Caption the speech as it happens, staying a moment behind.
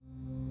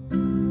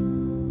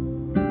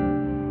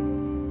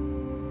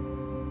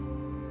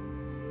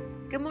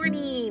Good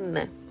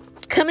morning.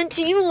 Coming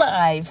to you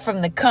live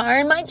from the car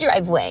in my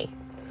driveway.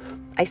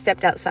 I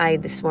stepped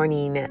outside this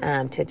morning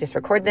to just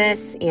record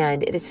this,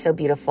 and it is so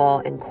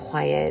beautiful and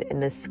quiet,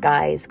 and the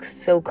sky is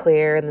so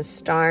clear, and the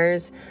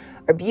stars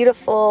are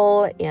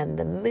beautiful, and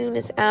the moon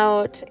is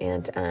out,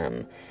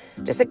 and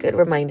just a good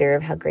reminder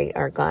of how great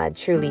our God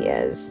truly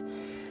is.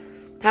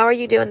 How are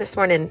you doing this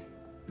morning?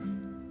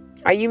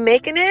 Are you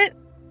making it?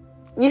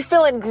 You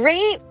feeling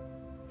great?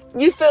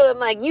 You feeling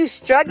like you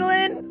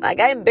struggling? Like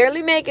I am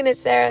barely making it,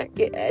 Sarah.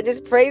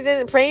 Just praising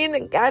and praying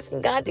and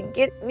asking God to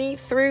get me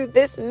through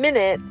this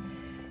minute.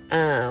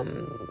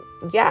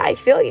 I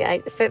feel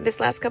you.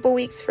 This last couple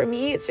weeks for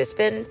me, it's just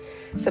been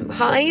some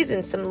highs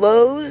and some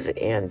lows,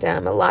 and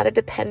a lot of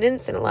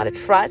dependence and a lot of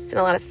trust and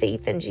a lot of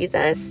faith in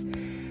Jesus.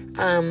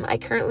 I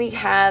currently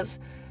have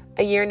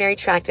a urinary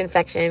tract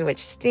infection, which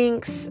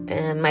stinks,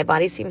 and my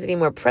body seems to be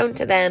more prone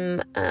to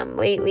them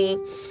lately.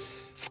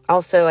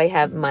 Also, I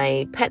have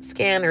my CT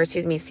scan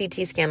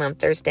on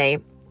Thursday.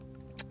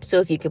 So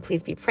if you could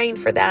please be praying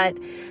for that.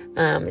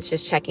 It's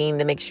just checking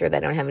to make sure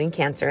that I don't have any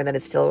cancer, that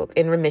it's still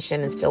in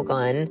remission and still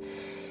gone.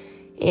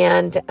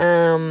 And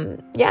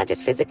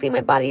just physically,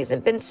 my body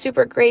hasn't been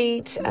super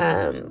great.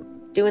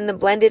 Doing the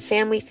blended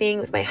family thing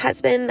with my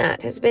husband,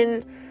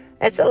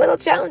 it's a little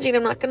challenging,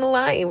 I'm not going to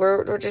lie.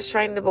 We're just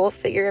trying to both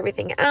figure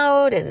everything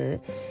out,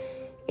 and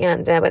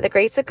by the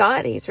grace of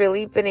God, He's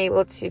really been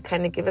able to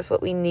kind of give us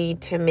what we need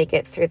to make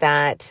it through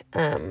that.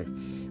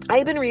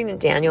 I've been reading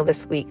Daniel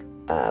this week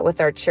with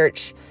our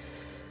church.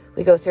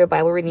 We go through a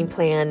Bible reading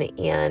plan,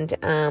 and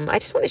I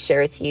just want to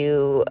share with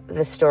you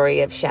the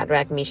story of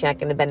Shadrach,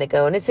 Meshach, and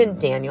Abednego, and it's in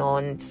Daniel,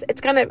 and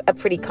it's kind of a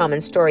pretty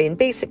common story. And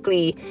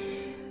basically,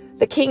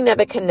 the king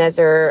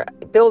Nebuchadnezzar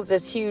builds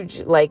this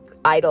huge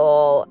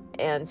idol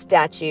and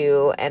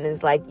statue, and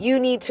is like, you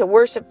need to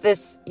worship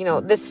this,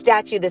 this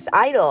statue, this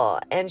idol.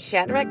 And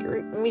Shadrach,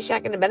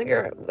 Meshach, and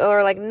Abednego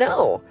are like,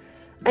 no,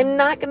 I'm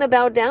not going to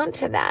bow down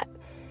to that.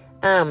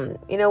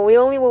 We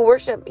only will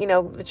worship,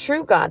 the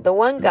true God, the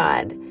one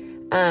God.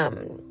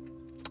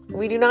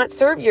 We do not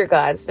serve your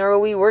gods, nor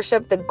will we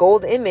worship the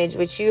gold image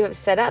which you have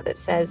set up, it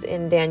says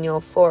in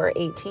Daniel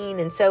 4:18.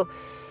 And so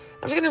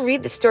I'm just going to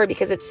read the story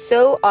because it's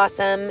so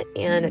awesome,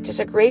 and it's just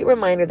a great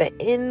reminder that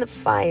in the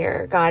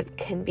fire, God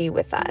can be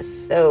with us.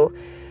 So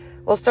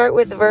we'll start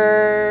with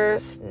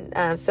verse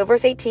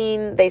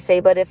 18. They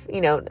say, but if,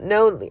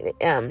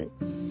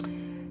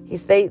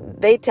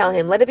 they tell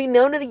him, let it be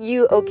known to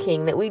you, O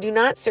king, that we do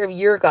not serve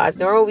your gods,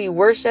 nor will we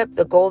worship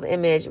the gold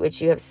image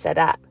which you have set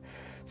up.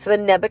 So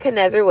then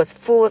Nebuchadnezzar was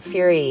full of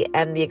fury,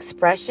 and the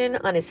expression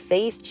on his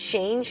face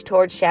changed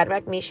toward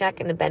Shadrach, Meshach,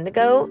 and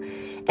Abednego.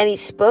 And he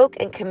spoke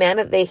and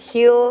commanded that they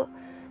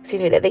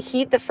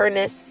heat the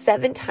furnace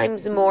 7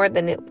 times more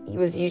than it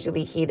was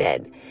usually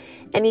heated.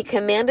 And he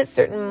commanded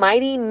certain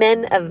mighty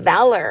men of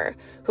valor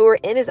who were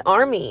in his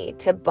army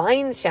to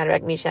bind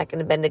Shadrach, Meshach,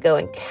 and Abednego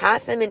and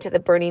cast them into the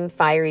burning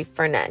fiery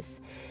furnace.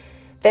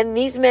 Then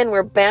these men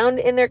were bound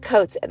in their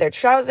coats, their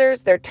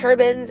trousers, their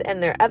turbans,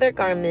 and their other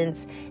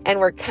garments, and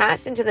were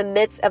cast into the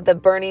midst of the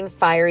burning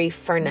fiery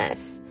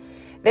furnace.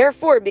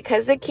 Therefore,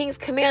 because the king's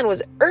command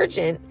was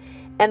urgent,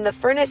 and the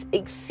furnace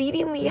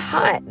exceedingly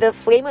hot, the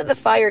flame of the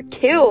fire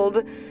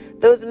killed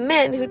those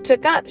men who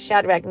took up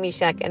Shadrach,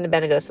 Meshach, and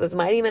Abednego. So those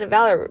mighty men of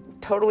valor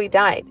totally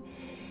died.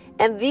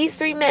 And these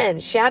 3 men,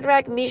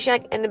 Shadrach,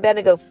 Meshach, and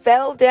Abednego,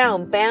 fell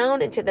down,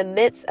 bound into the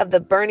midst of the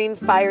burning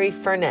fiery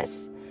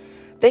furnace.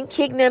 Then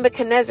King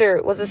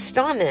Nebuchadnezzar was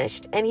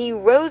astonished, and he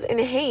rose in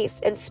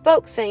haste and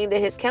spoke, saying to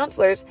his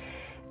counselors,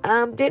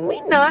 did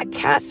we not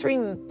cast 3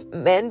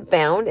 men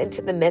bound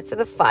into the midst of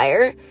the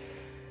fire?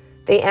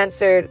 They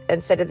answered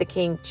and said to the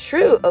king,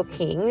 true, O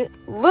king.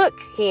 Look,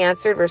 he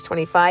answered, verse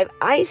 25,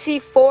 I see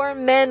 4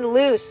 men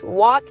loose,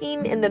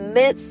 walking in the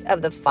midst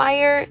of the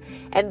fire,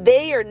 and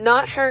they are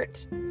not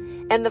hurt.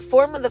 And the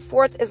form of the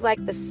 4th is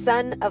like the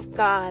Son of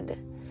God.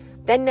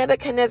 Then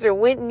Nebuchadnezzar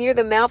went near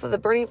the mouth of the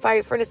burning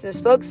fiery furnace and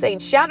spoke, saying,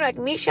 Shadrach,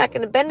 Meshach,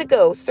 and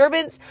Abednego,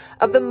 servants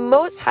of the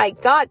Most High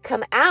God,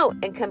 come out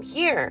and come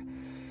here.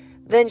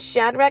 Then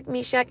Shadrach,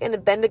 Meshach, and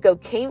Abednego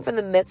came from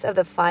the midst of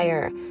the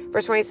fire.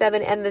 Verse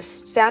 27, and the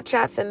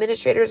satraps,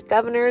 administrators,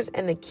 governors,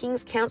 and the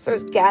king's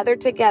counselors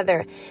gathered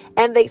together,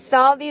 and they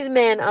saw these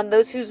men on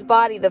those whose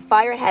body the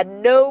fire had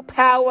no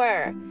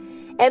power.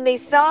 And they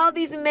saw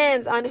these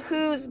men on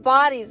whose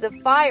bodies the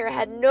fire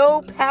had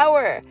no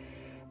power.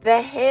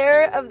 The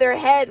hair of their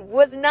head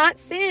was not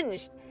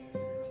singed,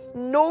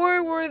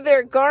 nor were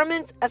their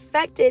garments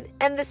affected,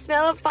 and the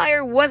smell of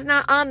fire was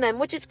not on them,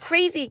 which is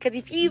crazy, because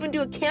if you even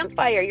do a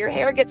campfire,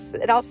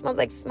 it all smells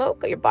like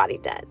smoke, or your body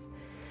does.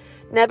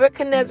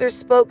 Nebuchadnezzar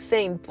spoke,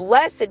 saying,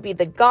 blessed be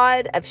the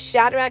God of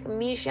Shadrach,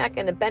 Meshach,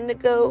 and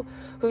Abednego,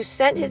 who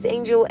sent his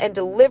angel and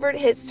delivered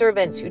his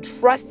servants who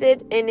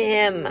trusted in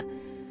him.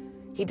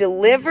 He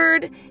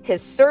delivered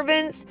his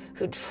servants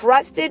who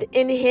trusted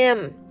in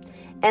him.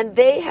 And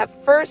they have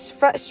first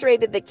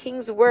frustrated the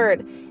king's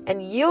word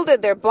and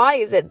yielded their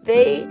bodies that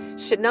they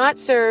should not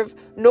serve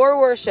nor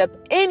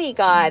worship any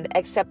god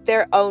except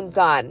their own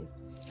God.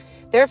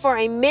 Therefore,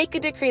 I make a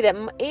decree that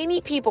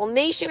any people,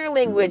 nation, or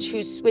language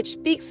which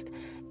speaks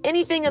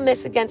anything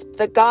amiss against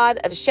the God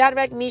of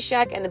Shadrach,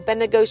 Meshach, and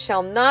Abednego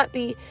shall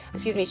be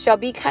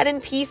cut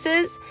in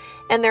pieces,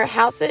 and their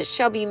houses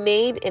shall be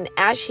made an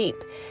ash heap,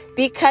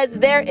 because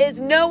there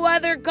is no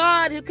other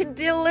God who can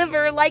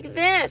deliver like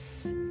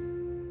this.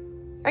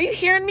 Are you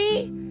hearing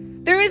me?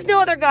 There is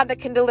no other God that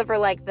can deliver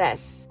like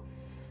this.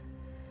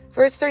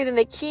 Verse 3, then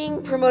the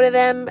king promoted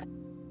them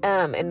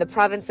in the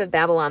province of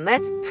Babylon.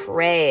 Let's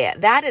pray.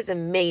 That is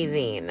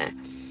amazing.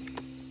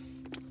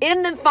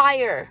 In the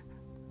fire,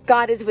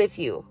 God is with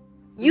you.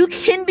 You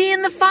can be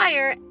in the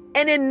fire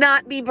and it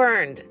not be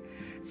burned.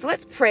 So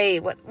let's pray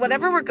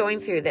whatever we're going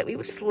through, that we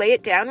would just lay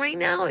it down right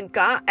now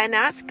and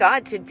ask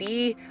God to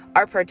be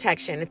our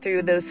protection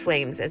through those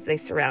flames as they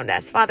surround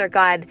us. Father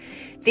God,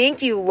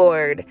 thank you,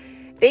 Lord.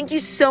 Thank you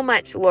so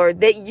much,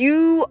 Lord, that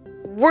you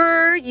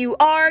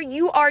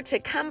are to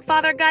come,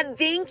 Father God.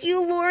 Thank you,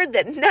 Lord,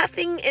 that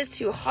nothing is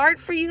too hard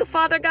for you,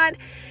 Father God.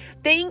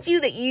 Thank you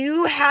that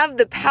you have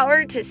the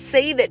power to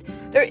say that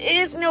there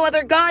is no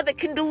other God that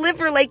can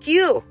deliver like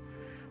you.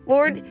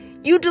 Lord,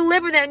 you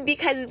deliver them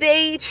because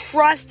they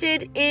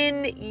trusted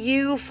in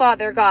you,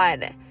 Father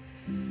God.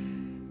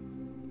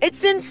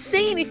 It's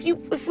insane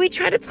if we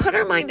try to put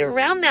our mind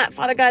around that,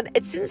 Father God.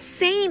 It's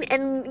insane.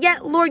 And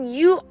yet, Lord,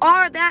 you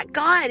are that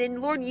God.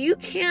 And Lord, you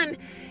can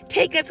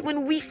take us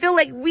when we feel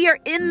like we are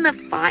in the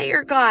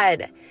fire,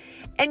 God.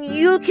 And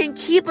you can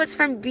keep us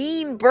from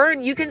being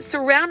burned. You can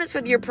surround us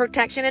with your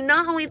protection. And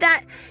not only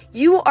that,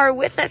 you are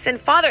with us. And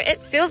Father,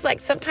 it feels like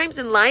sometimes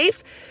in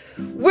life,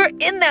 we're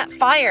in that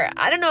fire.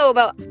 I don't know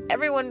about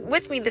everyone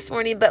with me this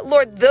morning, but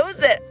Lord,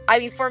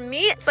 for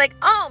me, it's like,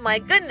 oh my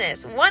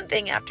goodness, one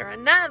thing after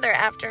another.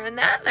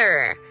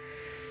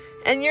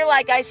 And you're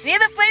like, I see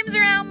the flames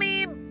around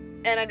me,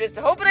 and I'm just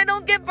hoping I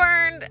don't get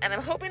burned, and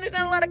I'm hoping there's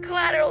not a lot of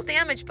collateral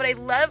damage. But I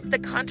love the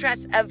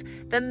contrast of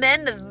the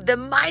men, the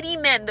mighty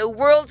men, the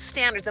world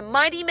standards, the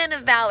mighty men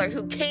of valor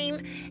who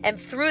came and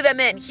threw them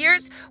in.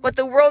 Here's what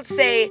the world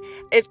say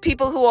is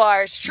people who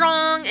are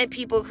strong and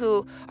people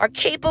who are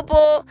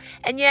capable,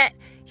 and yet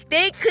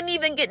they couldn't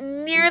even get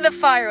near the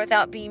fire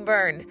without being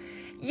burned.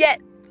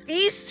 Yet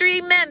these three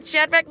men,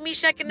 Shadrach,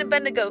 Meshach, and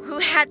Abednego, who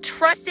had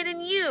trusted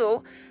in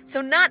you, so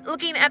not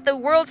looking at the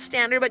world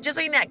standard, but just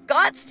looking at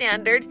God's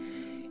standard,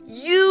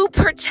 you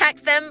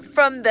protect them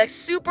from the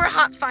super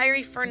hot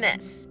fiery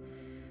furnace.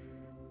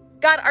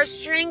 God, our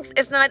strength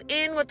is not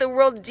in what the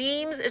world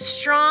deems as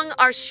strong.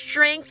 Our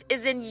strength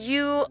is in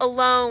you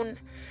alone.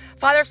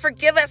 Father,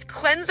 forgive us.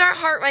 Cleanse our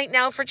heart right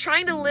now for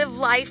trying to live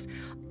life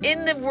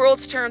in the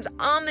world's terms,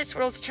 on this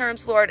world's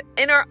terms, Lord,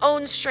 in our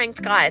own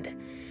strength, God.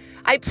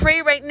 I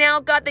pray right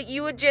now, God, that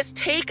you would just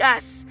take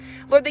us,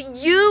 Lord, that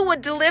you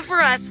would deliver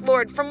us,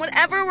 Lord, from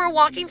whatever we're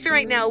walking through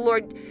right now,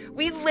 Lord.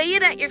 We lay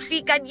it at your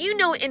feet, God. You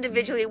know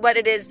individually what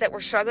it is that we're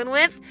struggling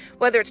with,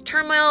 whether it's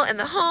turmoil in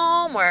the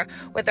home or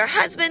with our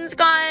husbands,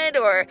 God,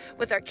 or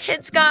with our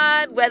kids,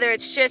 God, whether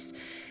it's just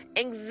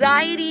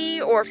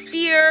anxiety or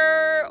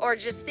fear or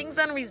just things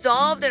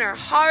unresolved in our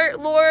heart,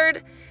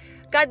 Lord.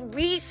 God,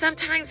 we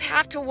sometimes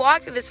have to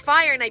walk through this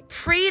fire, and I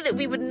pray that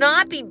we would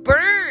not be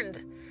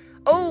burned.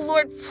 Oh,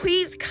 Lord,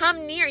 please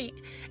come near.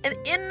 And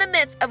in the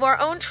midst of our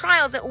own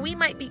trials that we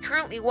might be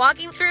currently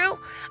walking through,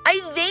 I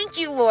thank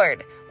you,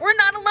 Lord. We're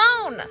not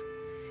alone.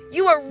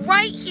 You are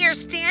right here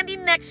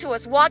standing next to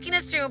us, walking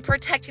us through and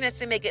protecting us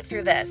to make it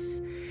through this.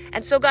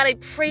 And so, God, I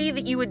pray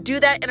that you would do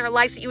that in our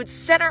lives, that you would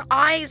set our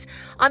eyes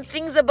on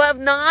things above,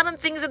 not on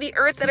things of the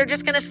earth that are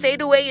just going to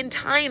fade away in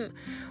time.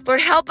 Lord,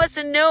 help us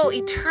to know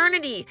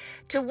eternity,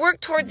 to work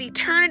towards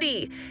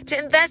eternity, to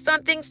invest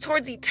on things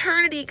towards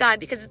eternity, God,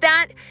 because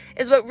that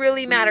is what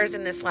really matters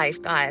in this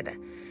life, God.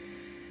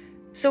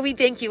 So we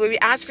thank you, Lord. We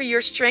ask for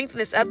your strength in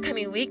this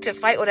upcoming week to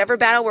fight whatever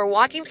battle we're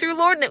walking through,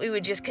 Lord, and that we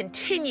would just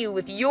continue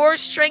with your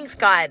strength,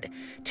 God,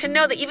 to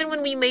know that even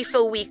when we may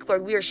feel weak,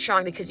 Lord, we are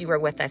strong because you are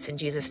with us in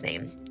Jesus'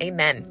 name.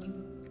 Amen.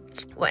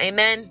 Well,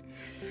 amen.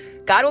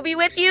 God will be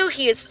with you.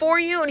 He is for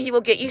you, and he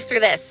will get you through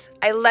this.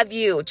 I love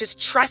you.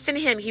 Just trust in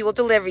him. He will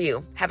deliver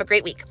you. Have a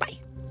great week. Bye.